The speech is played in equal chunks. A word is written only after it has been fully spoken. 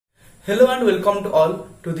Hello and welcome to all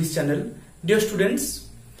to this channel. Dear students,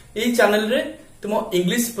 this channel रे तुम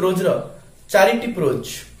English prose row charity prose.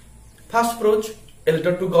 First prose, A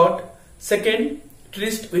Letter to God. Second,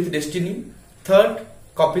 Tryst with Destiny. Third,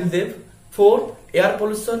 Kapil Dev. Fourth, Air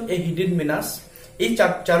Pollution a Hidden Menace. ये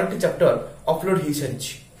Charoti chapter upload हो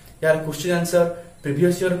सारी यार question answer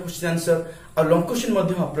previous year question answer और long question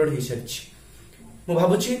मध्य upload हो सारी मु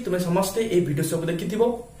भाबुची तुमे समस्ते ए वीडियो सब देखिथिबो।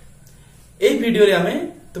 ए वीडियो रे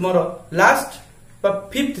हमें तुमरो लास्ट बा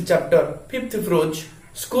fifth chapter fifth pros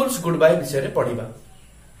schools good bye विषय रे पढिबा।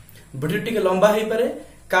 वीडियो टिके लंबा हे पारे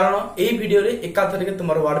कारण ए वीडियो रे एकाथरे के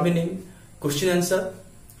तुमरो word meaning question answer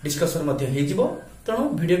discussion मध्य हे जिवो, तणो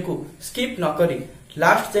वीडियो को स्किप न करी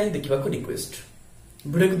लास्ट जाय देखिबा को रिक्वेस्ट।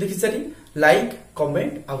 वीडियो को देखि सारी लाइक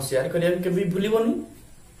कमेंट आ शेयर करिया के भी भूलिबोनी।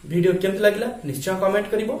 वीडियो केमत लागला निश्चय कमेंट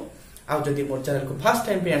करिवो। आ जदि मोर चैनल को फर्स्ट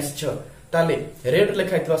टाइम पे आछछ ताले रेड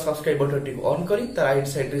लिखा हितवा सब्सक्राइब बटन टी को ऑन करी तार राइट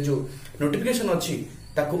साइड रे जो नोटिफिकेशन अछि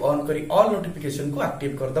ताकू ऑन करी ऑल नोटिफिकेशन को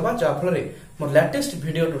एक्टिव कर दबा जा फल रे मोर लेटेस्ट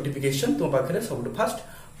वीडियो नोटिफिकेशन तुम पाखरे सबटु फास्ट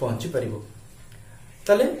पहुंची परिबो।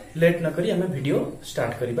 ताले लेट न करी हमें वीडियो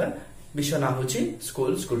स्टार्ट करिबा। विषय ना होची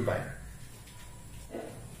स्कूल्स गुड बाय।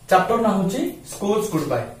 चैप्टर ना होची स्कूल्स गुड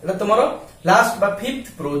बाय। एटा तमरो लास्ट बा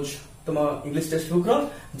फिफ्थ प्रोज तुम इंग्लिश टेक्स्ट बुक रो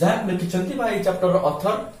जहा लिखिछंती बा ए चैप्टर रो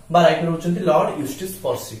ऑथर बा राइटर होचंती लॉर्ड यूस्टिस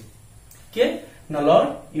पर्सी। के ना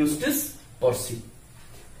Lord यूस्टिस pursed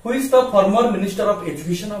who is the former minister of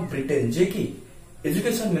education of Britain, जे की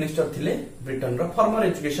एजुकेशन मिनिस्टर थिले ब्रिटेन रो फॉर्मर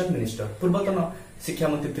एजुकेशन मिनिस्टर पूर्वतन शिक्षा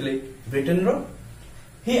मंत्री थिले Britain row.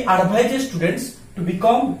 He advises students to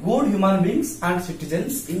become good human beings and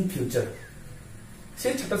citizens in future.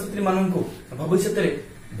 से छात्र छात्री मानन को भविष्य रे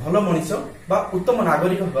भल मनीष बा उत्तम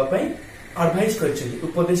नागरिक होगा पई एडवाइस करछन्ती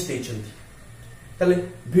उपदेश देछन्ती। तले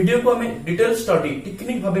वीडियो को हमें डिटेल स्टडी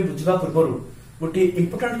टेक्निक भाबे बुझबा पूर्वरु गोटे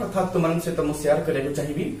इंपोर्टेंट कथा तुमन से तुम शेयर करबा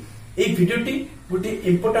चाहिबी। ए वीडियोटी गोटे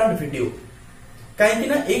इंपोर्टेंट वीडियो काहे कि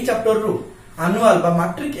ना ए चैप्टर रु एनुअल बा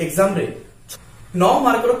मैट्रिक एग्जाम रे 9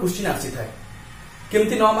 मार्क रो क्वेश्चन आसी थाए।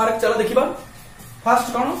 केमती 9 मार्क चलो देखिबा।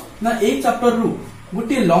 फर्स्ट कोन ना ए चैप्टर रु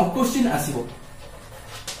गोटे लॉन्ग क्वेश्चन आसीबो।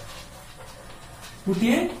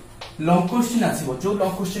 गोटे लॉन्ग क्वेश्चन आसीबो जो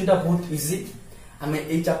लॉन्ग क्वेश्चन ता बहुत इजी। हमें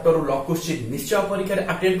ए चैप्टर रो लॉन्ग क्वेश्चन निश्चय परीक्षा रे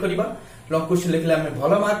अटेंड करबा। लॉन्ग क्वेश्चन लिखले हमें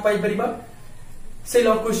भलो मार्क पाई परिबा। से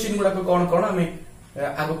लॉन्ग क्वेश्चन गुडा को कोन हमें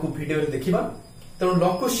आगो को वीडियो रे देखिबा। तो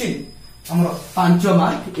लॉन्ग क्वेश्चन हमर 5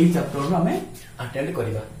 मार्क ए चैप्टर रो हमें अटेंड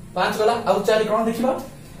करबा। 5 गला आ 4 कोन देखिबा।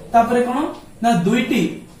 तापरे कोन ना दुईटी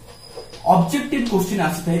ऑब्जेक्टिव क्वेश्चन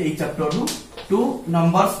आसी ए chapter row 2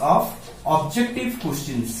 numbers of objective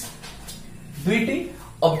questions. दुईटी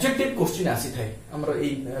objective question आसी थाए हमरो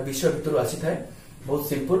ए विषय भितर आसी थाए बहुत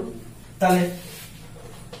सिंपल। ताले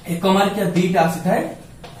 1 मार्क या 2 टा आसी थाए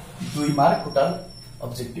 2 मार्क टोटल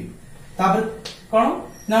ऑब्जेक्टिव। तापर कोन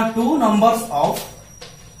ना 2 numbers of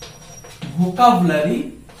vocabulary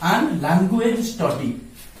and language study.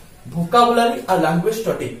 Vocabulary और लैंग्वेज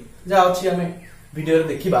स्टडी जा अछि हमें वीडियो रे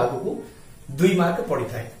देखिबा आगु 2 मार्क पड़ी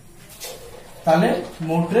थाए। ताले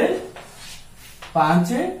मोटरे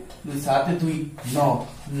 5 2 7 2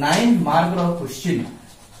 9 मार्क रो क्वेश्चन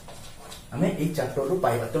हमें ए चैप्टर रो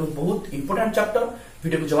पाइबा। तो बहुत इंपोर्टेंट चैप्टर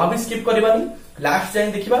वीडियो को जमा भी स्किप करबानी लास्ट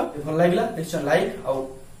जाय देखिबा। भल लागला निश्चय लाइक आ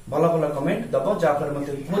भलो भलो कमेंट दबो जा पर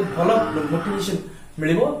मते बहुत भलो मोटिवेशन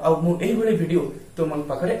मिलिबो आ मु एही भले वीडियो तो मन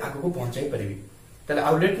पाखरे आगु को पहुंचाई परिबी। तले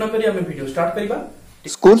आउ लेट न करी हमें वीडियो स्टार्ट करबा।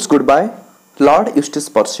 स्कूल्स गुड बाय लॉर्ड यूस्टिस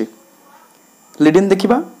पर्सी। लीडिंग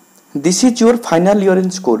देखिबा। This is your final year in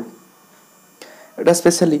school. Etah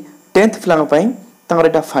specially 10th पिलांग पई तांगर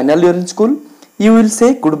एटा final year in school. You will say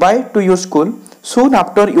goodbye to your school soon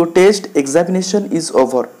after your test examination is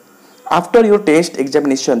over. After your test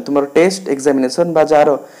examination, तुम्हारा test examination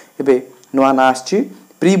बाजारो एबे नवा ना आछि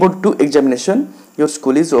pre board 2 examination your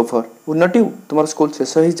school is over. उन्नति तुम्हारा school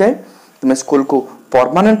शेष हो जाए तुम स्कूल को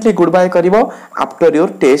permanently goodbye करिवो after your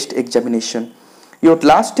test examination. Your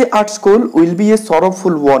last day at school will be a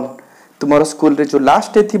sorrowful one. तुम्हारा स्कूल रे जो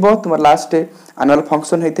लास्ट डे थिबो तुम्हारा लास्ट डे एनुअल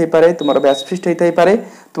फंक्शन हेतै पारे तुम्हारा बैच फीस्ट हेतै पारे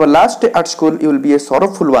तुम्हारा last day at school you will be A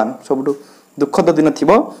sorrowful one. सबटु दुखद दिन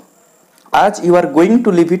थिबो आज you are going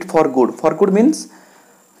to leave it for good. For good means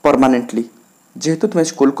permanently जेहेतु तुम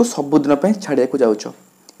स्कूल को सब दिन पे छाड़िया को जाउछो।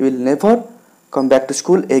 You will never come back to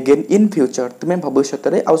school again in future. तुम भविष्य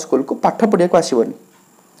रे आ स्कूल को पाठ पढ़िया को आसीबनी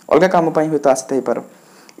अलगा काम पई होतो आस्ते ही पारो।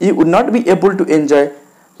 You would not be able to enjoy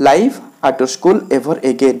life at your school ever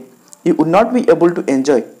again. You would not be able to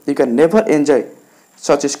enjoy. You can never enjoy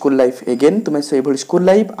such a school life again. तुम्हें से भली स्कूल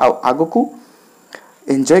लाइफ आगो को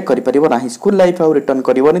enjoy करि परिबो नाही। School life uh return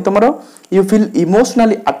करिवोनी तुमरो। You feel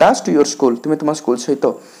emotionally attached to your school. तुमे तुम school सहित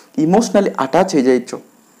इमोशनली अटैच हो जाइछो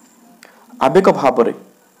आवेग भाव रे।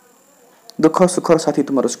 दुख सुखर साथी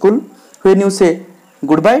तुम स्कूल व्हेन यू से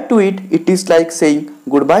good by two it it is like saying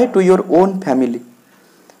good by two your own family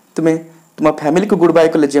तुम्हें तुम फैमिली को गुड बाय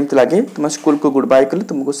कले जेमती लगे तुम स्कूल को गुड बाय कले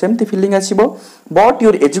तुमको सेमती feeling आसीबो but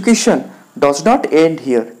your education does not and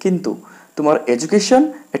here किंतु तुमर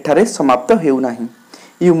एजुकेशन एठारे समाप्त हेउ नाही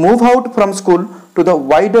you move out from school to the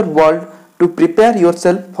wider world to prepare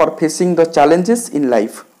yourself for facing the challenges in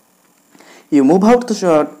life you move out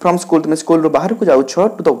from school तुम school बाहर को जाउछ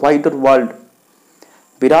to the wider world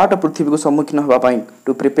Virat पृथ्वी को सम्मुखीन होबा पई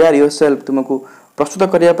टू प्रिपेयर योरसेल्फ तुमको प्रस्तुत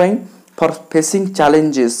करिया पई for facing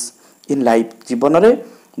challenges in life जीवन रे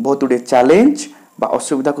बहुत गुडे चैलेंज बा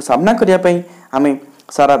असुविधा को सामना करिया पई हमें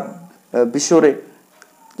सारा विश्व रे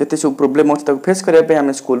जते सब प्रॉब्लम अछि ताको फेस करिया पई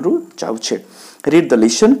हमें स्कूल रु जाउछे read the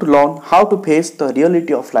lesson to learn how to face the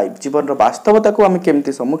reality of life जीवन रो वास्तवता को हमें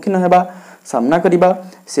केमती सम्मुखीन हेबा सामना करिबा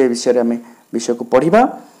से विषय रे हमें विषय को पढ़िबा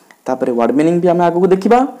तापरे वर्ड मीनिंग भी हमें आगु को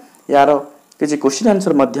देखिबा यार किछि क्वेश्चन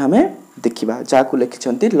आंसर मध्य हमें देखिबा जाकु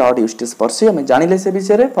लिखिछंती लॉर्ड यूस्टिस पर्सी हमें जानिले से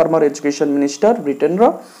विषय रे फॉर्मर एजुकेशन मिनिस्टर ब्रिटेन रो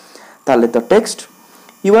ताले the text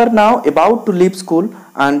you are now about to leave school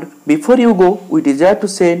and before you go we desire to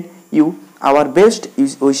send you our best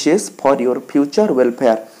wishes for your future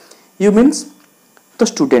welfare you means the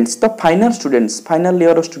students the final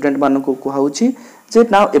year student मान को कहउछि जे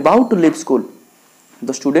now about to leave school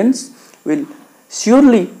the students will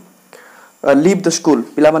surely leave the school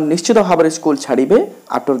पिला मन निश्चित भाव school छाड़िबे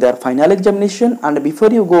after their final examination and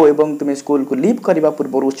before you go एवं तुम school को leave करबा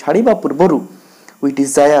पूर्वरु छाड़िबा पूर्वरु वी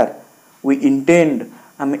डिजायर वी इंटेंड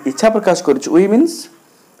हम इच्छा प्रकाश करछु we means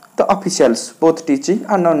the officials both teaching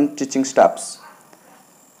and non teaching staffs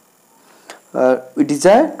we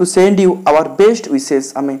desire to send you our best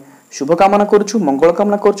wishes हमें शुभ कामना करछु मंगल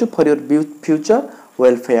कामना करछु for your future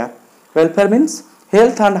welfare means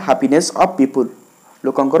health and happiness of people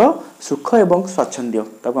लोकंकर सुख एवं स्वच्छंद्य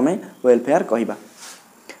ताको हमें welfare कहिबा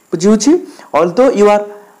बुझिउछि although you are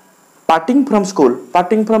parting from school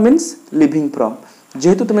parting from means living from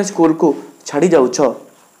जेहेतु तुम school को छाड़ी जाउछ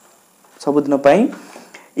सब दिन पई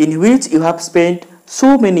in which you have spent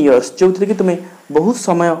so many years जोथि कि तुम बहुत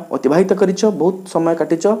समय अतिबाहित करिछ बहुत समय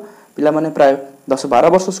काटिछ पिला माने प्राय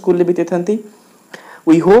 10-12 वर्ष स्कूल ले बिते थंती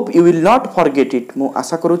we hope you will not forget it मु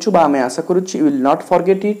आशा करूछु बा मैं आशा करूछु you will not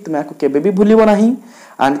forget it तुम आको केबे भी भूलिबो नाही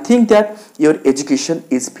and think that your education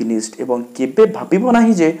is finished एवं केबे भाबिबो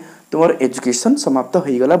नाही जे तुमर एजुकेशन समाप्त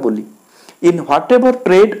होई गला बोली इन व्हाटएवर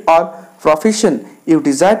ट्रेड और profession you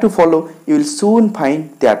desire to follow you will soon find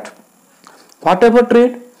that whatever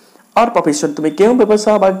trade और प्रोफेशन तुम केउ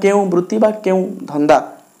व्यवसाय बा केउ वृत्ति बा केउ धंदा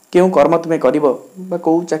केउ कर्म तुम करिवो बा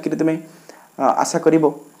को चाकरी तुम आशा करिवो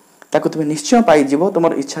ताको तुम निश्चय पाई जीवो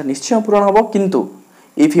तुमर इच्छा निश्चय पूर्ण होबो किंतु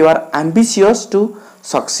if you are ambitious to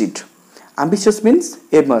succeed ambitious means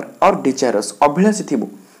एमर और डिजायरस अभिलाषी थिबो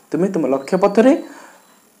तुम तुम लक्ष्य पथरे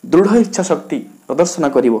दृढ़ इच्छा शक्ति प्रदर्शन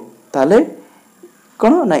करिवो ताले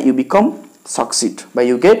कोन ना यू बिकम सक्सीड बा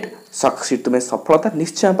यू गेट सक्सीड तुम सफलता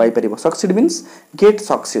निश्चय पाई परिबो सक्सीड मीन्स गेट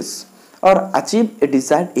सक्सेस और अचीव ए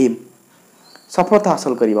डिजायर्ड एम सफलता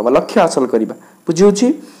हासिल करिबा बा लक्ष्य हासिल करिबा बुझिउछि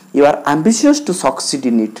you are ambitious to succeed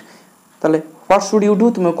in it ताले व्हाट शुड यू डू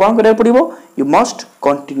तुम कोन करिया पड़िबो you must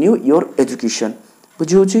continue your education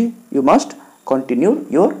बुझिउछि you must continue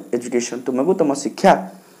your education तुमको तुम शिक्षा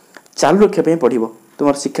चालू रखिया पे पड़िबो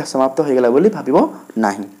तुमर शिक्षा समाप्त हो गेला बोली भाबिबो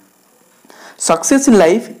नाही success in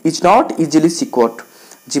life is not easily secured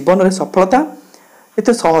जीवन रे सफलता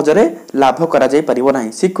एते सहज रे लाभ करा जाय परिबो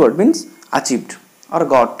नाही सिक्योर्ड मींस अचीव्ड और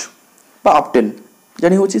गॉट बा ऑब्टेन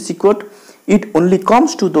जानि होछि secured it only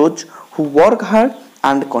comes to those who work hard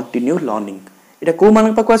and continue learning एटा को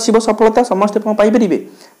मान पाको आसीबो सफलता समस्त पाई परिबे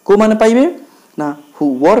को मान पाइबे ना who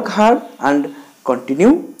work hard and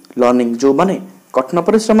continue learning जो माने कठिन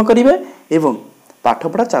परिश्रम करिवे एवं पाठ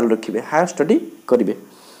पढ़ा चालू रखिबे हायर स्टडी करिवे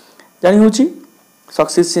जानि होछि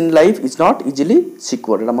success in life is not easily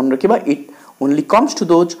secured मन रखिबा it only comes to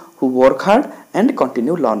those who work hard and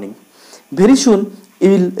continue learning very soon you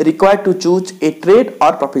will require to choose a trade or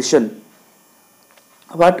profession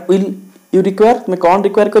what will you require तुम कौन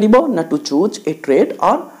require करिवो ना to choose a trade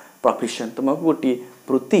और profession तुमको गोटी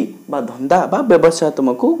वृत्ति बा धंदा बा व्यवसाय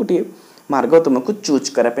तुमको गोटी मार्ग तुमको चूज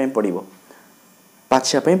करा पे पड़िवो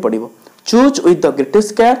पाछिया पे पड़िवो choose with the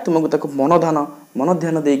greatest care तुमको ताको मन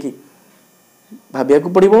ध्यान देकी भाबिया को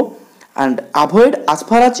पड़िवो and avoid as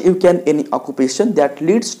far as you can any occupation that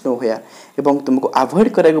leads nowhere एवं तुमको अवॉइड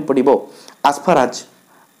करे को पड़िबो as far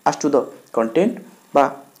as to the content बा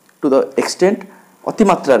to the extent अति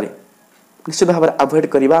मात्रा रे निश्चित भाव अवॉइड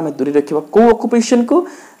करिबा हमें दूरी रखिबा को ऑक्युपेशन को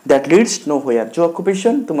that leads nowhere जो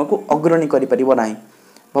ऑक्युपेशन तुमको अग्रणी करि परिबो नाही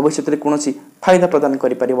भविष्य रे कोनोसी फायदा प्रदान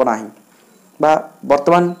करि परिबो नाही बा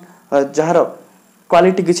वर्तमान जार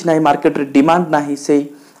क्वालिटी किसी ना मार्केट रे डिमांड नाही से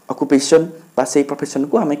ऑक्युपेशन बा से प्रोफेशन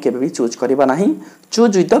को हमें केबे भी चूज करबा नाही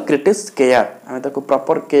choose with the greatest care हमें ताको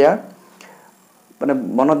प्रॉपर केयर माने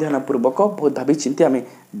मन ध्यान पूर्वक बहुत भाबी चिंती हमें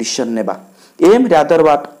डिसीजन नेबा M rather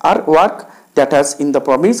what are work that has in the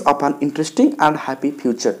promise of an interesting and happy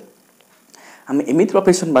future हमें एमित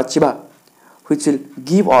profession बाचिबा which will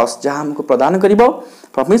give us जहाँ हमको प्रदान करिबो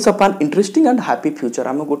promise of an interesting and happy future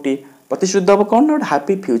हमको गोटी प्रतिश्रुति दब कोन नॉट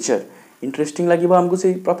हैप्पी फ्यूचर इंटरेस्टिंग लागिबो हमको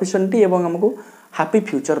से प्रोफेशन टी एवं हमको हैप्पी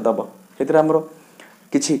फ्यूचर दब हेतरा हमरो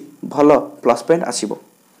किछि भलो plus point आसीबो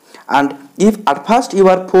and if at first you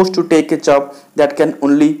are forced to take a job that can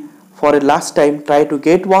only for a last time try to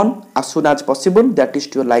get one as soon as possible that is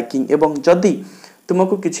to your liking एवं जदि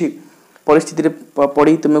तुमको किछि परिस्थिति रे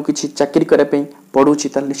पड़ी तुमको किछि चाकरी करे पे पडुछि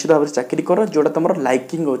त निश्चित भाव चाकरी कर जोडा तमरो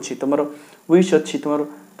लाइकिंग अछि तमरो विश अछि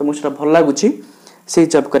तुमको सेटा भल लागुछि से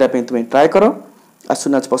जॉब करे पे तुम ट्राई करो as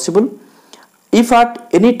soon as possible if at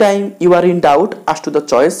any time you are in doubt as to the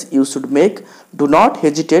choice you should make do not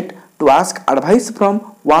hesitate to ask advice from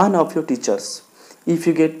one of your teachers if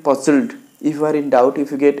you get puzzled if you are in doubt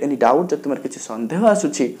if you get any doubt जब तुमर किछि संदेह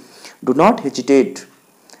आसुछि do not hesitate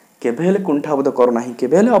केबेले कुंठाबोध करो नाही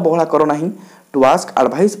केबेले अवहेला करो नाही to ask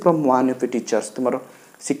advice from one of your teachers तुमरो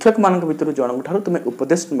शिक्षक मानक भितर जणक ठारो तुमे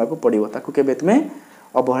उपदेश नमाको पड़िबो ताको केबे तुमे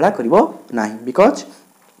अवहेला करिवो नाही because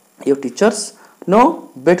your teachers no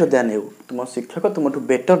better than you तुम शिक्षक तुमठु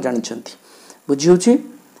बेटर जानिछंती बुझी होछि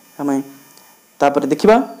हमें तापर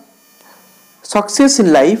देखिबा success in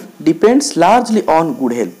life depends largely on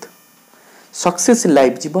good health success in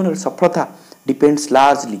life जीवन सफलता डिपेंड्स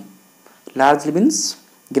लार्जली मीन्स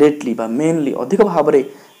ग्रेटली बा मेनली अधिक भाव रे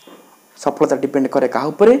सफलता डिपेंड करे का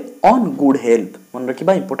ऊपर ऑन गुड हेल्थ मन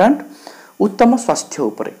रखिबा इंपोर्टेंट उत्तम स्वास्थ्य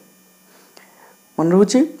ऊपर मन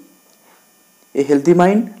रहउची a healthy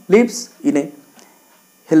mind lives in a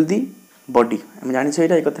healthy body हम जानि छै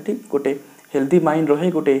एटा कथाटी गोटे हेल्दी माइंड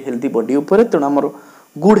रहे गोटे हेल्दी बॉडी ऊपर त हमर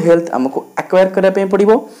गुड हेल्थ हमको एक्वायर करे पे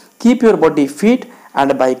पड़िबो keep your body fit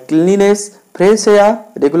and bye cleanness fresh air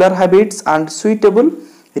regular habits and suitable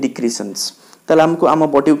recreations तला हमको आम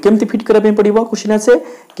बॉडी को केमती फिट करे पे पड़िबो क्वेश्चन से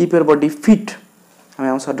कीप योर बॉडी फिट हमें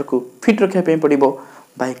हम शरीर को फिट रखे पे पड़िबो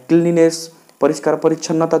बाय क्लीननेस परिष्कार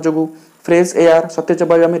परिच्छन्नता जोगु फ्रेश एयर सतेज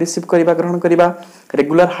वायु हमें रिसीव करबा ग्रहण करबा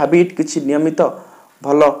रेगुलर हैबिट किछि नियमित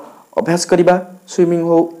भलो अभ्यास करबा स्विमिंग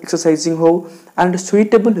हो एक्सरसाइजिंग हो and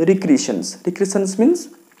suitable recreations means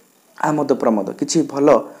Amod Pramod किछि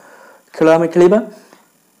भलो खेल हमें खेलिबा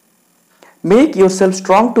make yourself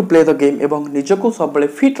strong to play the game एवं निजको सब बेले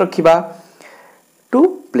fit रखिबा to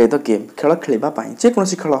play the game खेल खेलिबा पाई जे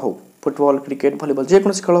कोनसी खेल हो फुटबॉल क्रिकेट वॉलीबॉल जे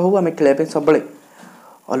कोनसी खेल हो हमें खेलिबा सब बेले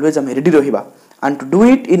ऑलवेज हम ready रहिबा and to do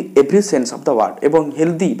it in every sense of the word एवं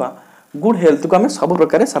हेल्दी बा गुड हेल्थ को हमें सब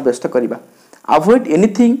प्रकार साब्यस्त करबा avoid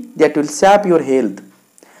anything that will SAP your health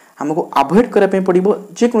हमको अवॉइड करे पे पड़िबो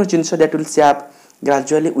जे कोनो जिंस that will SAP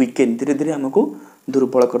gradually weekend धीरे धीरे हमको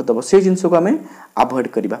दुर्बल कर दबो से जिंस को हमें अवॉइड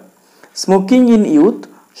करबा smoking in youth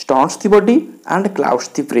stunts the body and clouds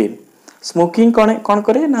the brain smoking कौन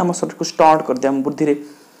करे ना हम शरीर को स्टंट कर दे हम बुद्धि रे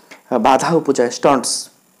बाधा उपजाए stunts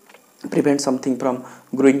prevent something from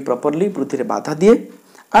growing properly बुद्धि रे बाधा दिए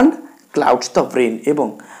एंड क्लाउड्स द ब्रेन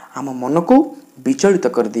एवं हम मन को विचलित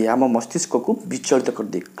कर दिए हम मस्तिष्क को विचलित कर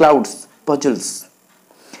दिए clouds puzzles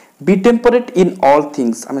B temperate in all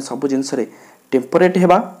things आम सब जिनस टेम्परेट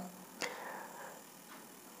हेबा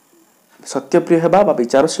सत्यप्रिय हेबा बा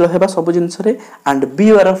विचारशील हेबा सब जिनस and be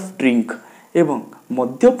aware of drink एवं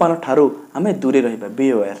मद्यपान ठारो आम दूरे रहबा be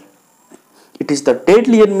aware it is the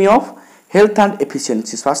deadly enemy of health and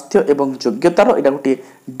efficiency स्वास्थ्य एवं योग्यतार एटा गोटे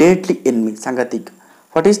deadly enemy सांगातिक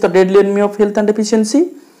what is the deadly enemy of health and efficiency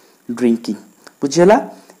drinking बुझेला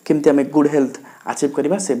केमती हमें गुड हेल्थ अचीव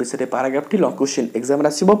करबा से विषय paragraph T long question exam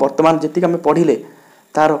आसीबो वर्तमान जेतिक हमें पढ़िले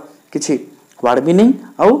तार किछि वर्ड मीनिंग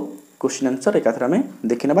आउ क्वेश्चन आंसर एकाथरा में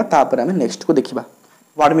देखिनबा तापर हमें नेक्स्ट को देखिबा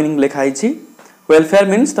वर्ड मीनिंग लिखाई छी welfare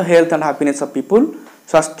means the health and happiness of people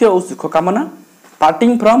स्वास्थ्य और सुख कामना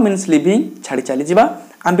पार्टिंग फ्रॉम मीन्स लिविंग छाड़ी चली जिबा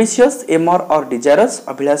एम्बिशियस एमर और desirous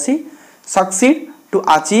अभिलाषी succeed to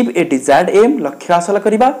achieve a desired M लक्ष्य हासिल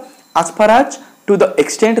करबा as far as to the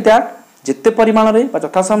extent that जिते परिमाण रे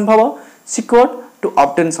यथा संभव सिक्योर टू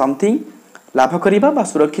ऑब्टेन समथिंग लाभ करिबा बा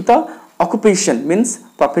सुरक्षित ऑक्युपेशन मींस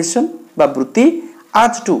प्रोफेशन बा वृत्ति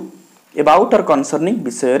आज टू अबाउट और कंसर्निंग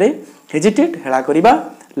विषय रे हेजिटेट हेला करिबा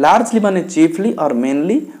लार्जली माने चीफली और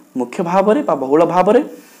मेनली मुख्य भाव रे बा बहुल भाव रे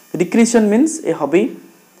recreation means a hobby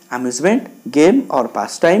amusement game और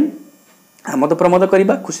पास टाइम आमोद प्रमोद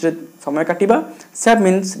करिबा खुशी रे समय काटिबा सैप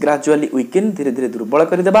मीन्स ग्रेजुअली वीकेंड धीरे धीरे दुर्बल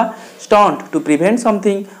कर देबा स्टंट टू प्रिवेंट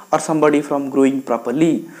समथिंग और समबडी फ्रॉम ग्रोइंग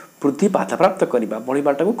प्रॉपर्ली वृद्धि बाधा प्राप्त करवा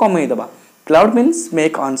बढ़ीबाटा को कमेदबा क्लाउड मीन्स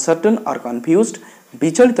मेक अनसर्टन और कन्फ्यूज्ड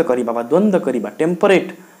विचलित करवा बा द्वंद्व करवा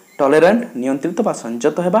टेम्परेट टॉलरेंट नियंत्रित बा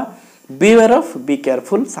संयत हेबा बीवेयर ऑफ बी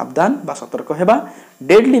केयरफुल सावधान बा सतर्क हेबा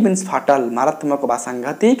डेडली मीन्स फाटाल मारात्मक बा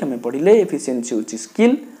सांघातिक हमें पढ़िले एफिशिएंसी होची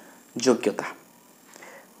स्किल योग्यता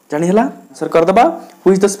जानि हला आंसर कर दबा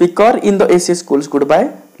who is the speaker in the essay schools good bye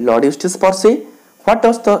Lord यूस्टिस pursue what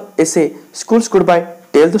does the essay schools good bye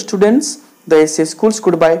tell the students the essay schools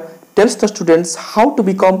good bye tells the students how to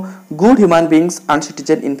become good human beings and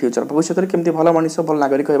citizen in future भविष्य रे केमती भलो मनुष्य भलो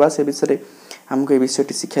नागरिक होबा से विषय हमको ए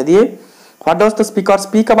विषयटी शिक्षा दिए what does the speaker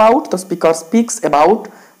speak about the speaker speaks about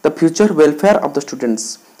the future welfare of the students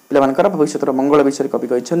पिला मानकर भविष्य रो मंगल विषय कवि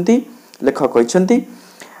कहिसंती लेखक कहिसंती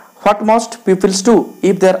what must pupils do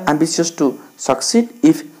if they are ambitious to succeed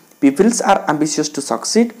if pupils are ambitious to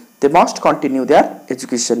succeed they must continue their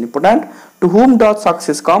education important to whom does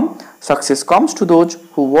success comes to those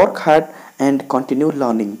who work hard and continue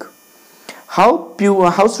learning how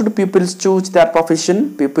should pupils choose their profession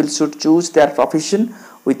pupils should choose their profession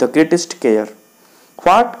with the greatest care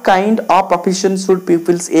what kind of profession should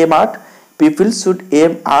pupils aim at pupils should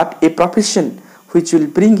aim at a profession which will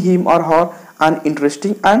bring him or her an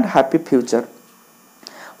interesting and happy future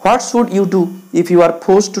what should you do if you are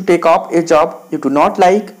forced to take up a job you do not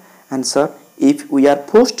like answer if we are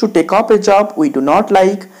forced to take up a job we do not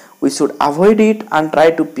like we should avoid it and try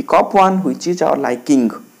to pick up one which is our liking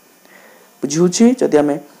बुझी जदि आम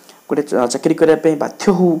गोटे चाकरी करने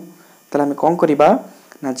बाध्य हो ताले आम कौन करवा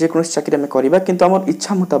ना जेको चाकरी आम करवा किंतु आम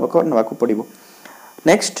इच्छा मुताबक नाक पड़ो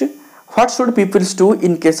next what should peoples do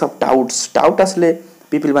in case of doubt आसले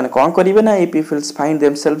पीपल माने कौन करेंगे ना peoples find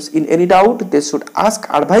themselves in any doubt they should ask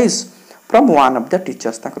advice from one of the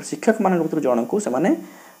teachers शिक्षक मान जन को से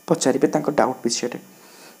पचारे डाउट विषय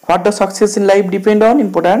what the success in life depend on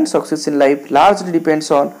important success in life largely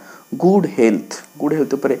depends on good health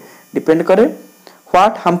ऊपर depend करे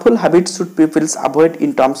what harmful habits should peoples avoid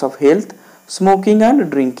in terms of health smoking and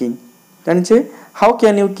drinking जानिछे how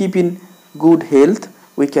can you keep in good health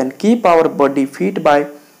we can keep our body feet by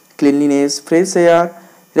cleanliness fresh air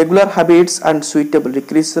regular habits and suitable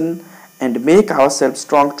recreation and make ourselves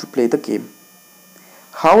strong to play the game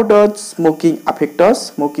how does smoking affect us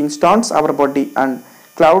smoking stunts our body and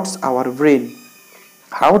clouds our brain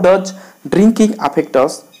how does drinking affect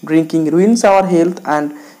us drinking ruins our health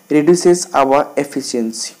and reduces our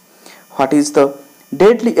efficiency what is the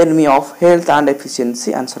deadly enemy of health and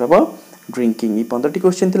efficiency answer about drinking ये 15टी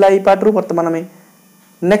question थिला ई part रो वर्तमान में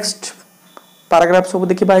next paragraph सब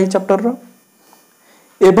देखिबा ई chapter row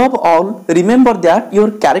above all remember that your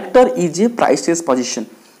character is a priceless possession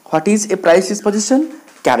what is a priceless possession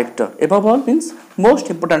character above all means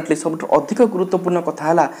most importantly सब अधिक गुरुत्वपूर्ण कथा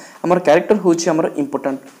हला हमर कैरेक्टर होछि हमर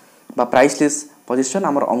इंपोर्टेंट बा प्राइसलेस पोजीशन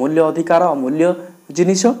हमर अमूल्य अधिकार अमूल्य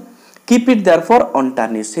जिनिस कीप इट देयरफॉर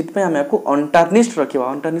अनटार्निश्ड सेट पे हमको अनटार्निश्ड रखिबा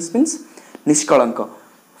अनटार्निश्ड मींस निष्कलंक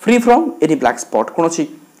free from any black spot कोनोसी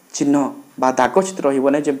चिन्ह बा दाग चित्र रहिबो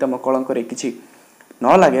नै जेमते हम कलंक रे किछि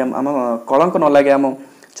न लागे हम कलंक न लागे हम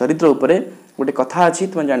चरित्र उपरे गोटे कथा अछि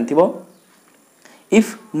तुम जानथिबो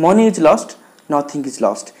if money is lost nothing is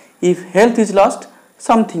lost if health is lost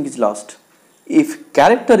something is lost if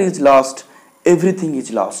character is lost everything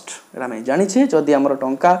is lost रामे जानि छे जदी हमर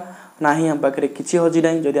टंका नाही हम पाखरे किछि होजी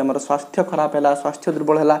नै जदी हमर स्वास्थ्य खराब हैला स्वास्थ्य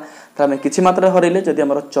दुर्बल हैला त हम किछि मात्र हरैले जदी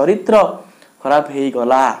हमर चरित्र खराब हेई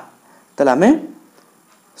गला तला हमें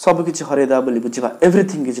सब किछि हरैदा बोली बुझिबा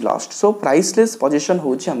everything is lost so priceless position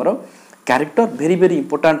होछि हमर character very very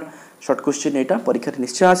important short question एटा परीक्षा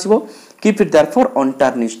निश्चय आसीबो कीप इट देयरफॉर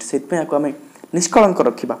अनटार्निश्ड सेट पे आको हमें निष्कलंक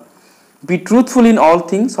रखिबा be truthful in all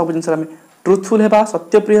things सब जिंस हमें ट्रूथफुल हेबा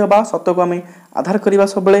सत्यप्रिय हेबा सत्य को हमें आधार करबा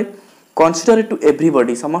सबले कंसीडरेट टू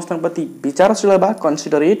एवरीबॉडी समस्त प्रति विचारशील हेबा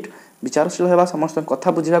कंसीडरेट विचारशील हेबा समस्त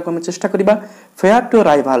कथा बुझिबा को हमें चेष्टा करबा fair to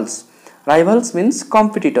rivals means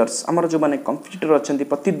competitors हमर जो माने कॉम्पिटिटर अछंती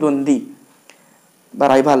प्रतिद्वंदी बा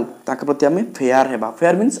राइवल ताके प्रति हमें फेयर हेबा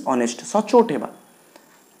फेयर मीन्स ऑनेस्ट सचोट हेबा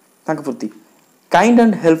ताके प्रति kind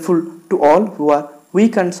and helpful to all who are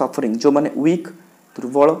weak and suffering जो माने वीक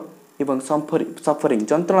दुर्बल एवं सफरिंग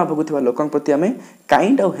जंत्रणा भोगुथिबा लोकन प्रति हमें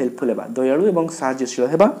काइंड और हेल्पफुल हेबा दयालु एवं साहाय्यशील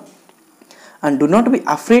हेबा and do not be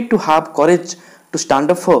afraid to have courage to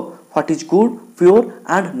stand up for what is good pure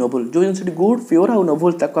and Nobel जो जिनसटी गुड प्योर और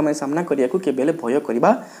नोबल ताको हमें सामना करिया को केबेले भय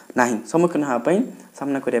करबा नाही सम्मुखीन हा पई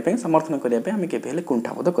सामना करिया पई समर्थन करिया पई हमें केबेले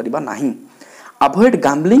कुंठाबोध करबा नाही avoid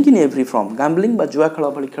gambling in every form gambling बा जुआ खेल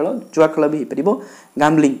भली खेल जुआ खेल भी परिबो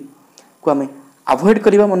गैम्बलिंग को हमें अवॉइड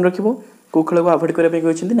करबा मन रखिबो को खेल को अवॉइड करबा पई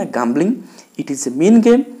कहछिन ना gambling it is a mean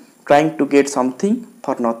game trying to get something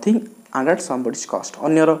for nothing and eight somebody's cost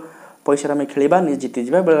अन्यर पैसा आम खेलवा निजे जीति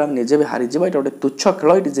जा बेले निजे भी हारी जा गोटे तुच्छ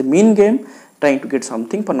खेल it is a mean game trying to get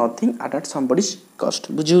something for nothing at somebody's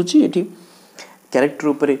कस्ट बुझी ये कैरेक्टर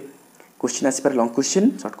उपर question आसपे long question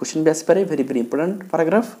short question भी आसपे वेरी वेरी इंपोर्टेंट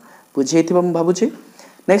पैराग्राफ बुझे भावुचे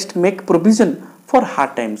next make provision for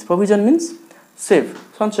hard times provision means save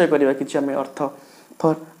संचय करवा कि earth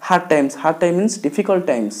for hard time means difficult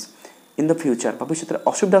times in the future भविष्य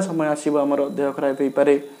असुविधा समय आसो आमर देह खराब हो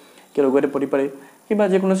पारे कि रोग पड़ पाए कि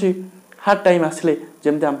जेकोसी हार्ड टाइम आसिले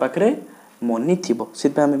जमी आम पाखे मनी थी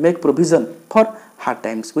से make provision for hard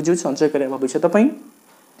times बुझे संचय कर भविष्य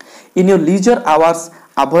in your leisure hours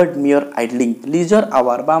avoid मियर idling leisure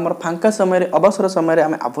our बा आमर फांका समय अवसर समय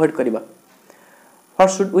आम अवॉइड करवा what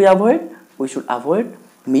should we avoid we should avoid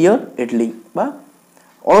मियर idling बा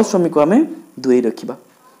अलसमी को आम दूरी रखा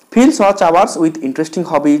Fill such hours with interesting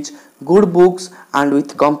hobbies, good books, and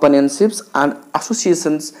with companionships and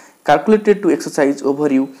associations calculated to exercise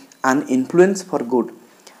over you and influence for good.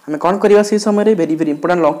 हमें कौन करवा से समय very very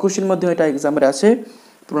important long question exam रे आसे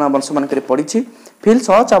पुराना वर्ष मान पढ़ी fill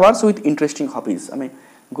such hours with interesting hobbies आम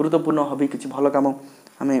गुरुत्वपूर्ण हॉबी किसी भल कम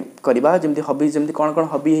आम करवा जमी हॉबीज जमी कौन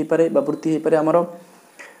कौन हॉबी हो पारे वृत्ति हो पारे आमर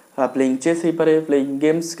प्लेइंग चेस हो पारे प्लेइंग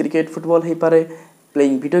गेम्स क्रिकेट फुटबॉल हो पारे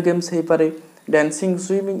प्लेइंग वीडियो गेम्स हो पारे डांसिंग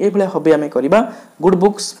स्विमिंग ये हॉबी आम करवा गुड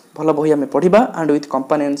बुक्स भल बही आम पढ़ा एंड विथ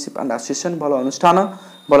कंपानियनशिप एंड एसोसिएशन भल अनुष्ठान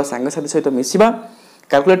भल सांगसाथी सहित मिसवा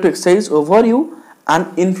calculate to exercise over you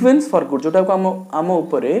and influence for good जोटा को आम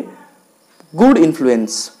उपरे गुड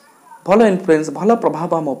इन्फ्लुएंस भल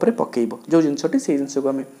प्रभाव आम उपरे पकेइबो जो जिनसटी से जिनस को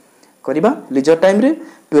आम करवा लीजर टाइम रे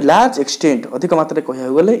टू ए लार्ज एक्सटेंट अधिक मात्रा कहया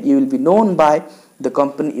गले you will be known by the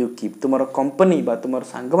company you keep तुमर कंपनी बा तुमर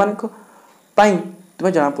सांग मानक पई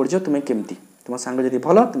तुम्हें जना पड़ तुम्हें केमती तुम सांग जदि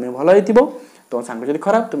भल तुम्हें भल हो तुम सांग जदि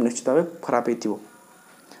खराब तुम निश्चित भाव खराब हो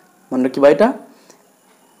मन रखा यहाँ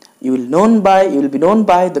you will be known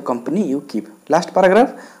by the company you keep last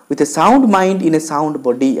paragraph with A sound mind in A sound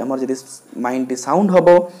body आमर जदि माइंड साउंड हम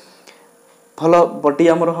भल बॉडी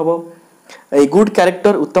आमर हम ए गुड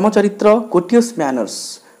कैरेक्टर उत्तम चरित्र कोटियस मैनर्स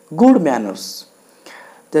गुड मैनर्स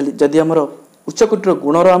जदि आमर उच्चकोटीर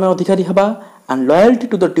गुणर आम अधिकारी हवा and loyalty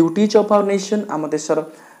to the duties of our nation आम देशर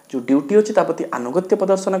जो ड्यूटी अच्छी प्रति आनुगत्य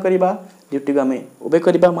प्रदर्शन करवा ड्यूटी को आम ओबे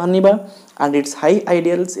करवा मानिबा एंड इट्स हाई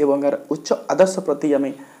आइडियल्स एवं उच्च आदर्श प्रति आम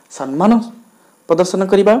सम्मान प्रदर्शन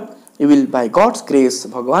करवा you will by God's grace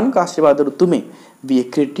भगवान का आशीर्वाद तुम्हें B a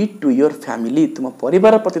credit to your family तुम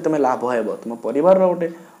परिवार प्रति तुम लाभ हो तुम परिवार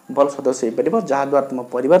गोटे भल सदस्य हो पार जहाद्वारा तुम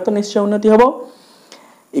परिवार तो निश्चय उन्नति हम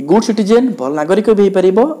ए गुड सिटीजेन भल नागरिक भी हो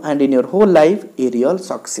पार and in your whole life a real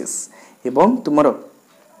success एवं तुम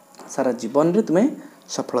सारा जीवन रे तुम्हें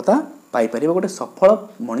सफलता पाइपर गोटे सफल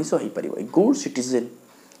मनीष हो पार ए गुड सिटीजेन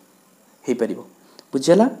हो पार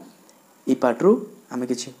बुझीगला ये पार्ट्रु आम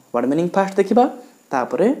कि वर्ड मीनिंग फास्ट देखा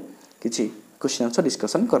तापर किसी क्वेश्चन आंसर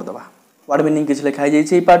डिस्कसन करदे वर्ड मीनिंग किसी लिखाई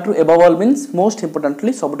जाइए पार्ट्रु above all means most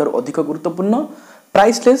importantly सबुठ अधिक गुरुत्वपूर्ण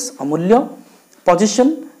प्राइसलेस अमूल्य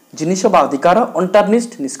पोजिशन जिनिस बा अधिकार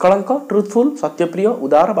अनटार्निश्ड निष्कलंक ट्रुथफुल सत्यप्रिय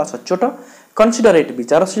उदार बा सच्चोट कन्सिडरेट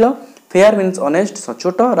विचारशील फेयर मीन्स ऑनेस्ट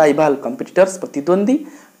सचोट राइवाल कंपिटिटर्स प्रतिद्वंदी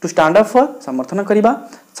टू स्टैंड अप फॉर समर्थन करवा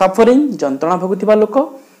सफरिंग जंत्रणा भोगुथिबा लोक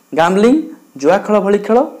गैम्बलिंग जुआ खेल भली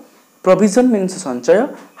खेल प्रोविजन मीन्स संचय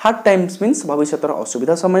हार्ड टाइम्स मीन्स भविष्य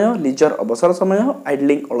असुविधा समय लीजर अवसर समय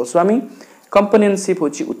आइडलिंग अलस्वामी कंपनियनशिप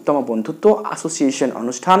होची उत्तम बंधुत्व एसोसिएशन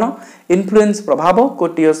अनुष्ठान इन्फ्लुएंस प्रभाव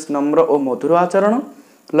कोटियस नम्र और मधुर आचरण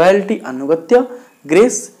लॉयल्टी अनुगत्य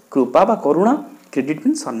ग्रेस कृपा बा करुणा क्रेडिट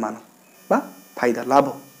मीन्स सम्मान बा फायदा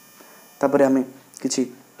लाभ तापर आम किसी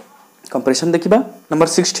कंपेरिजन देखा नंबर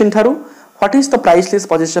 16 ठारू what is the priceless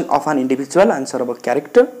position of an individual answer of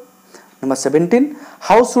character number 17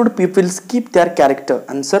 how should peoples keep their character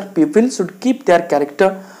answer people should keep their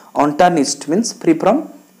character अनटार्निश्ड means free from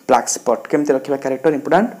black spot केमती रखा character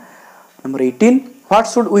important number 18 what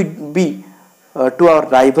should we B to our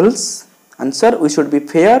rivals answer we should be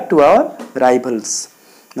fair to our rivals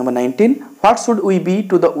number 19 what should we B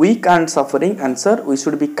to the week and suffering answer we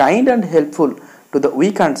should be kind and helpful to the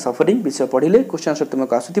week and suffering विषय पढ़िले question answer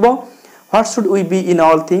तुमको आसुथिबो what should we be in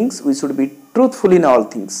all things we should be truthful in all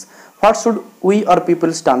things what should we और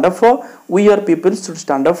people stand up for we और people should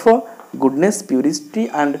stand up for goodness purity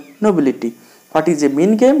and nobility what is a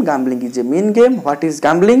mean game gambling is a mean game what is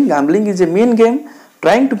gambling gambling is a mean game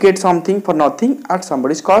trying to get something for nothing at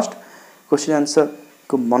somebody's cost question answer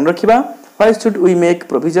को मन रखिबा why should we make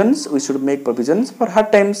provisions we should make provisions for hard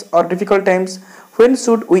times or difficult times when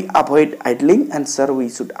should we avoid idling answer we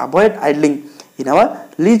should avoid idling in our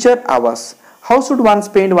leisure hours how should one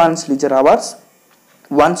spend one's leisure hours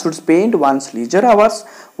one should spend one's leisure hours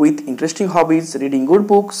with interesting hobbies, reading good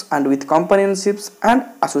books, and with companionships and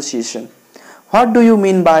association. What do you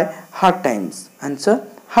mean by hard times? Answer: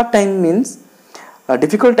 hard time means a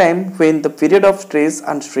difficult time when the period of stress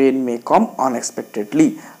and strain may come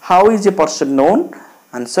unexpectedly. How is a person known?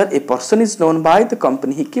 Answer: a person is known by the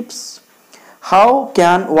company he keeps. How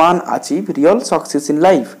can one achieve real success in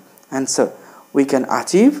life? Answer: we can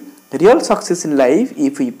achieve real success in life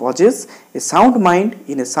if we possess a sound mind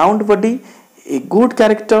in a sound body, a good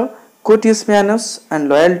character, courteous manners, and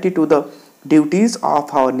loyalty to the duties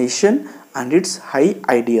of our nation and its high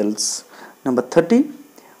ideals. Number 30.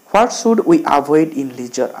 What should we avoid in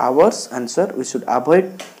leisure hours? Answer: we should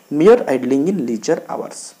avoid mere idling in leisure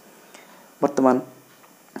hours. वर्तमान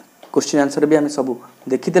question answer भी आम सब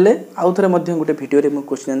देखीदे आउ थे गोटे video मु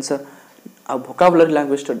question answer आ vocabulary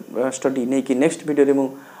language study नहीं कि नेक्स्ट वीडियो मु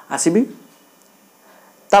आसीबी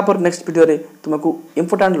तापर नेक्स्ट वीडियो रे तुमको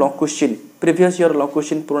important long question previous year long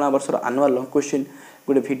question पुराना वर्षर एनुअल लॉन्ग क्वेश्चन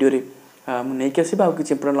गोटे वीडियो रे मु नहीं कि आसीबा आ कि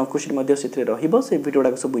इंपोर्टेंट लॉन्ग क्वेश्चन मध्ये सेथरे रहिबो से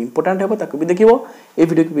वीडियोडा सब इंपोर्टेंट हेबो ताको भी देखिबो ए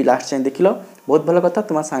वीडियो को भी लास्ट टाइम देखिलो बहुत भलो कथा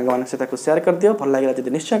तुम सांग मान से ताको शेयर कर दियो भल लागला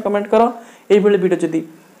जदी निश्चय कमेंट करो ए बेले वीडियो जदी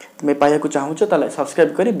तुम्हें पाइबा चाहूँ ताले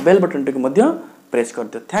सब्सक्राइब करी बेल बटन टी प्रेस कर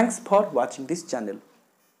दियो। Thanks for watching this channel.